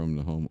people from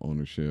the home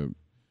ownership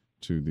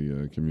to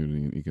the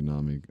community and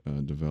economic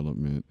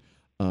development.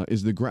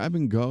 Is the grab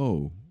and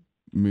go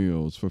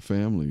meals for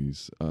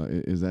families,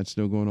 is that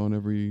still going on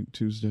every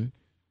Tuesday?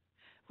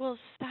 Well,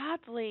 Stop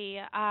Sadly,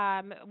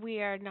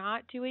 we are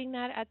not doing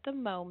that at the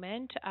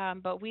moment,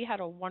 but we had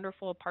a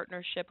wonderful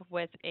partnership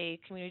with a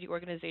community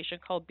organization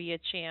called Be a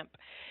Champ.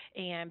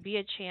 And Be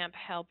a Champ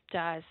helped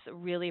us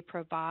really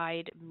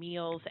provide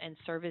meals and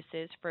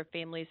services for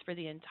families for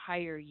the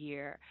entire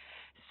year.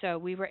 So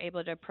we were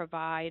able to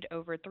provide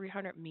over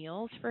 300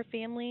 meals for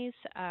families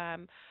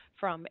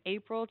from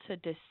April to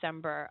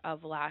December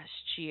of last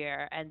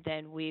year. And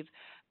then we've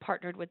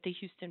partnered with the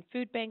Houston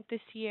Food Bank this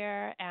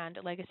year and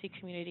Legacy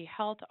Community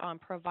Health on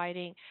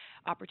providing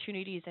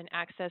opportunities and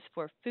access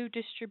for food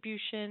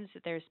distributions.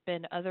 There's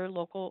been other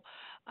local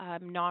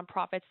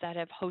nonprofits that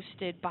have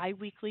hosted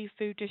biweekly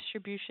food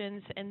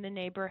distributions in the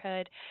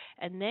neighborhood.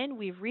 And then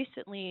we've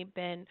recently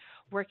been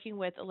working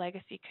with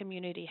Legacy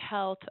Community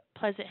Health,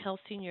 Pleasant Hill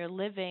Senior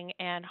Living,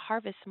 and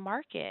Harvest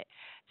Market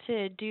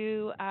to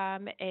do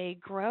a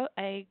grab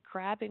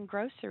and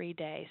grocery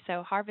day.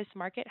 So Harvest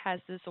Market has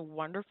this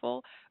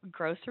wonderful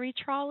grocery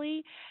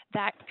trolley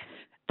that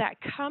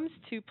comes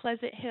to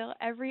Pleasant Hill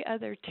every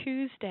other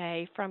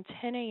Tuesday from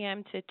 10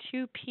 a.m. to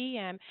 2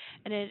 p.m.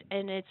 and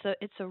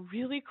it's a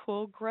really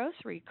cool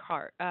grocery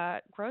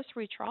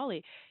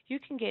trolley. You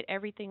can get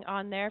everything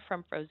on there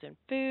from frozen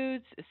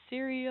foods,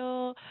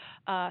 cereal,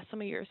 some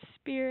of your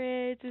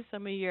spirits,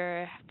 some of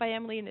your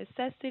family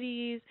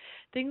necessities,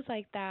 things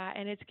like that.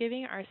 And it's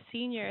giving our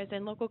seniors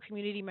and local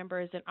community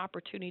members an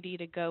opportunity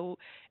to go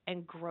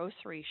and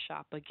grocery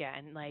shop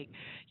again. Like,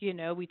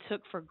 we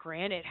took for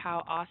granted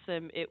how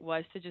awesome it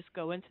was to just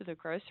go into the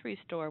grocery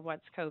store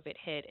once COVID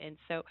hit. And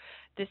so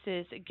this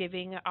is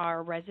giving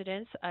our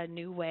residents a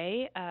new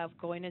way of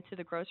going into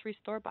the grocery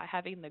store by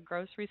having the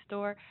grocery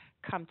store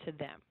come to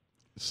them.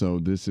 So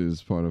this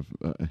is part of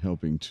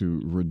helping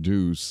to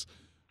reduce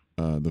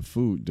the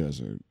food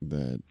desert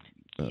that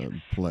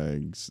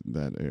plagues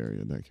that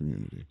area, that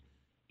community.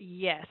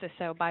 Yes,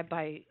 so by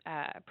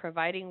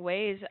providing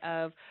ways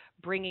of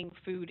bringing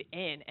food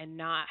in and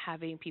not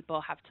having people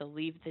have to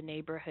leave the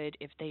neighborhood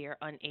if they are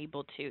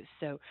unable to.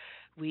 So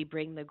we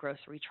bring the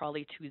grocery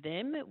trolley to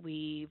them.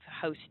 We've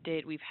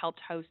helped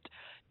host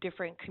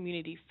different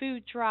community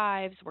food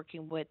drives,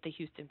 working with the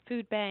Houston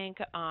Food Bank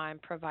on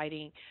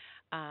providing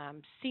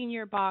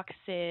senior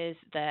boxes.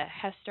 The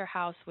Hester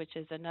House, which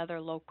is another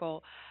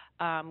local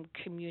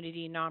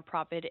community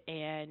nonprofit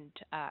and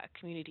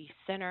community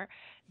center,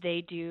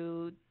 they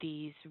do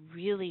these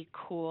really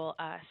cool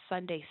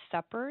Sunday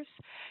suppers.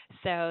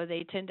 So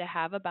they tend to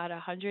have about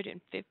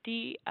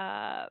 150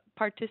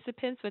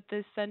 participants with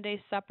this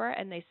Sunday supper,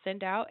 and they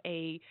send out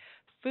a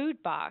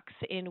food box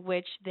in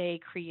which they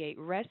create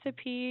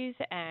recipes,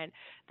 and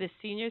the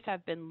seniors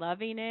have been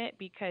loving it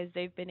because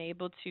they've been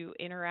able to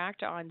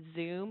interact on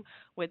Zoom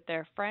with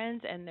their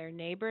friends and their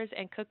neighbors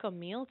and cook a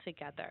meal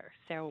together.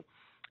 So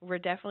we're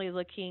definitely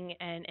looking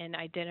and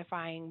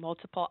identifying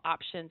multiple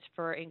options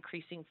for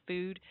increasing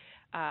food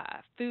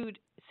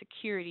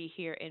security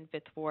here in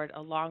Fifth Ward,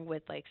 along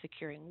with like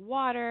securing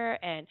water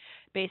and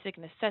basic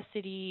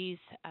necessities,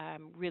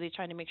 really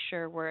trying to make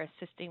sure we're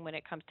assisting when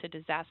it comes to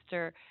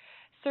disaster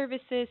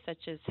services,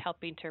 such as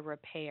helping to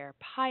repair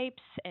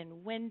pipes and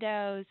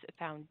windows,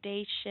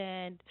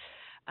 foundation.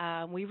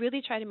 We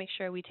really try to make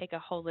sure we take a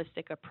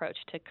holistic approach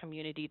to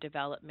community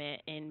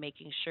development in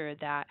making sure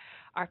that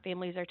our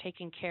families are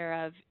taken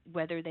care of,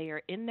 whether they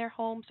are in their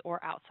homes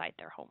or outside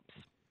their homes.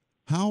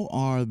 How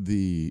are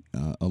the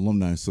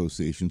alumni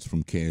associations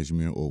from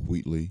Cashmere or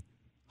Wheatley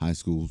high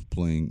schools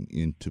playing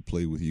into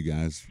play with you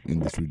guys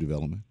in this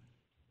redevelopment?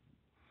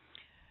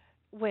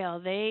 Well,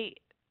 they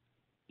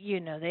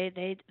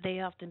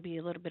often be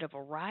a little bit of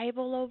a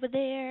rival over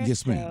there.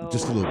 Yes, ma'am.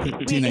 Just a little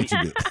bit, teenage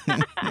bit.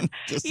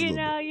 Just a little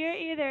bit. You're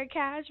either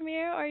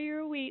Cashmere or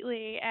you're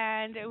Wheatley,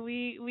 and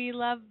we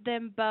love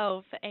them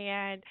both.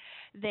 And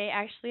they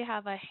actually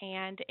have a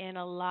hand in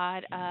a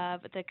lot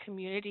of the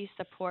community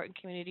support and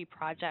community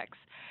projects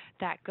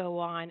that go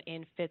on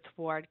in Fifth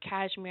Ward.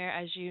 Cashmere,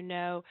 as you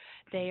know,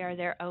 they are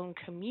their own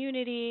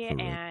community.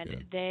 Correct, and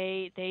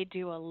yeah. they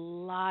do a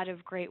lot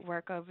of great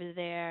work over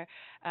there.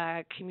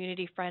 A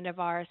community friend of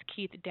ours,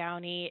 Keith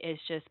Downey, has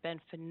just been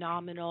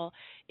phenomenal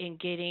in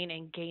getting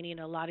and gaining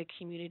a lot of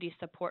community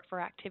support for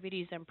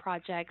activities and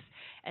projects.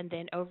 And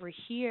then over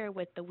here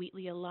with the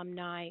Wheatley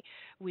alumni,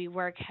 we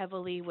work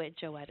heavily with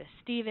Joetta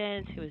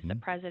Stevens, who is the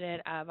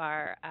president of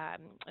our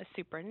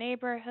super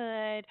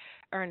neighborhood,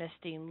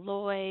 Ernestine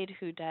Lloyd,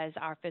 who does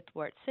our Fifth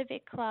Ward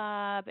Civic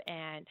Club,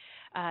 and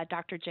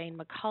Dr. Jane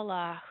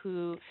McCullough,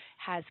 who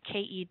has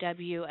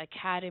KEW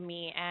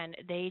Academy, and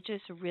they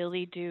just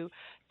really do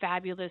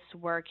fabulous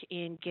work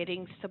in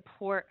getting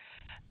support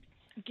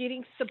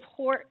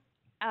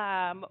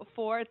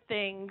for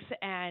things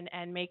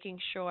and making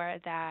sure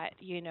that,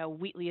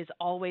 Wheatley is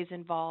always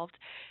involved.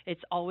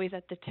 It's always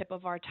at the tip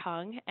of our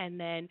tongue. And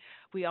then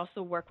we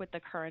also work with the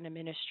current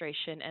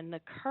administration and the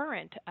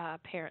current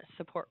parent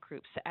support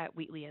groups at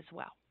Wheatley as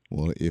well.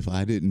 Well, if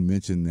I didn't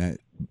mention that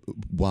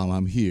while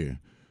I'm here,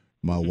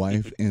 my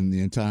wife and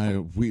the entire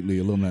Wheatley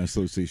Alumni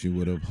Association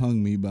would have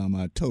hung me by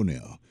my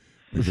toenail.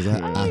 Because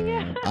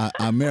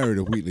I married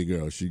a Wheatley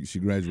girl. She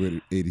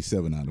graduated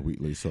 '87 out of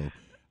Wheatley, so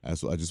I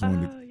just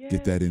wanted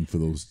get that in for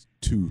those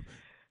two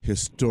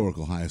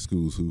historical high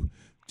schools who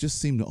just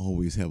seem to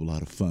always have a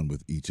lot of fun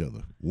with each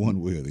other,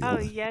 one way or the Oh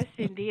other. yes,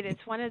 indeed.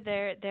 It's one of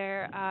their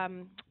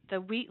the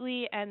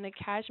Wheatley and the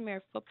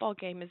Kashmir football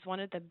game is one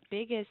of the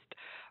biggest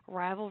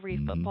rivalry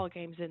Hmm. football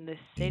games in the In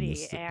city,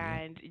 this, yeah.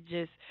 and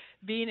just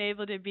being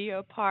able to be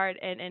a part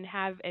and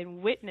have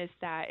and witness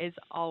that is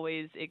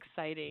always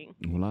exciting.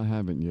 Well, I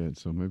haven't yet,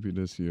 so maybe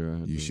this year I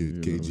have You to, should,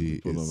 we can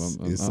KG. pull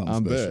up. It's something I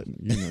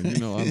special.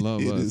 bet. I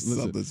love It us. is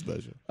Listen, something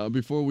special.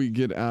 before we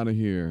get out of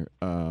here,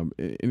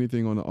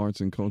 anything on the arts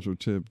and cultural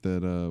tip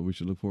that we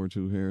should look forward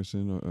to,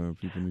 Harrison, or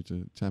people need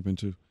to tap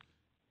into?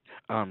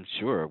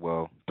 Sure.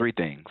 Well, three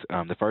things.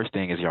 The first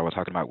thing is y'all were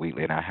talking about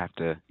Wheatley, and I have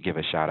to give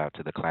a shout out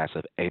to the class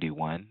of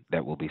 '81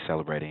 that will be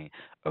celebrating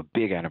a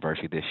big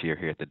anniversary this year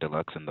here at the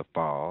Deluxe in the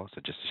fall.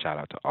 So just a shout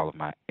out to all of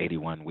my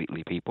 '81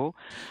 Wheatley people.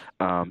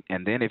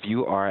 And then if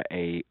you are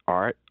a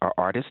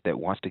artist that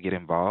wants to get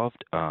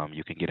involved,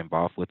 you can get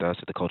involved with us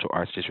at the Cultural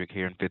Arts District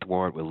here in Fifth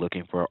Ward. We're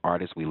looking for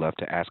artists. We love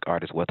to ask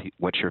artists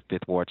what's your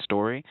Fifth Ward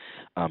story.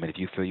 And if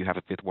you feel you have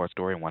a Fifth Ward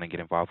story and want to get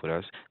involved with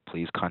us,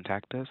 please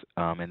contact us.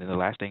 And then the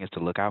last thing is to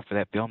look out for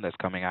that film that's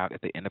coming out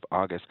at the end of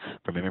August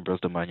from Emmett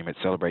Brosdale Monument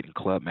celebrating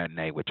Club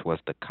Matinee, which was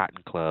the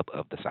Cotton Club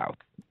of the South.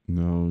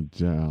 No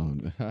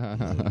doubt.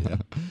 Yeah.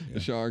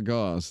 Shar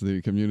Goss,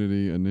 the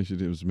Community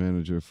Initiatives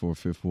Manager for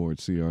Fifth Ward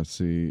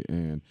CRC,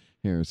 and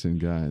Harrison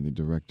Guy, the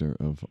Director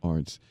of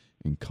Arts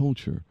and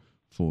Culture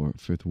for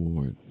Fifth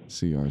Ward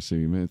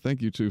CRC. Man,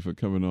 thank you, too, for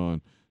coming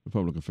on the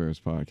Public Affairs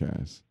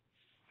Podcast.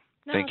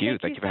 No, Thank you.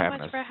 Thank you for so having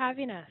much us. for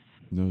having us.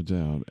 No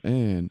doubt.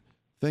 And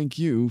thank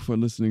you for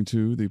listening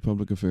to the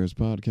Public Affairs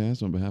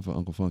Podcast. On behalf of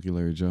Uncle Funky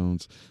Larry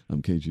Jones,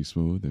 I'm KG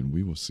Smooth, and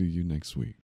we will see you next week.